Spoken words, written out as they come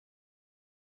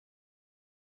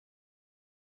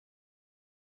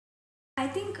I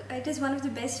think it is one of the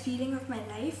best feeling of my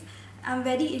life. I'm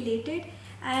very elated,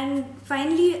 and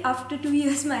finally after 2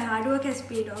 years my hard work has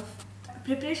paid off.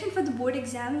 Preparation for the board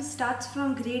exams starts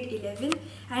from grade 11,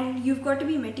 and you've got to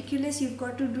be meticulous, you've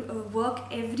got to work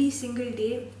every single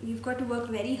day, you've got to work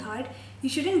very hard.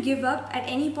 You shouldn't give up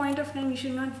at any point of time. You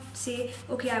should not say,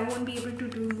 okay, I won't be able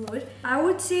to do more. I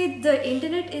would say the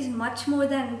internet is much more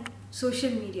than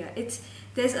social media.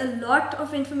 There's a lot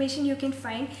of information you can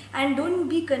find, and don't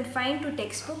be confined to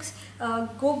textbooks.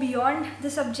 Go beyond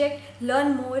the subject,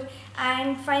 learn more,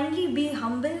 and finally be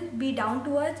humble, be down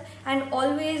to earth, and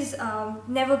always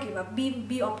never give up.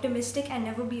 Be optimistic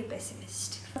and never be a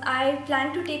pessimist. I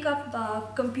plan to take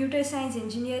up computer science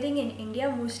engineering in India,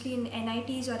 mostly in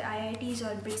NITs or IITs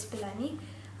or BITS Pilani.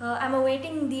 I'm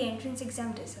awaiting the entrance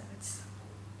exam results.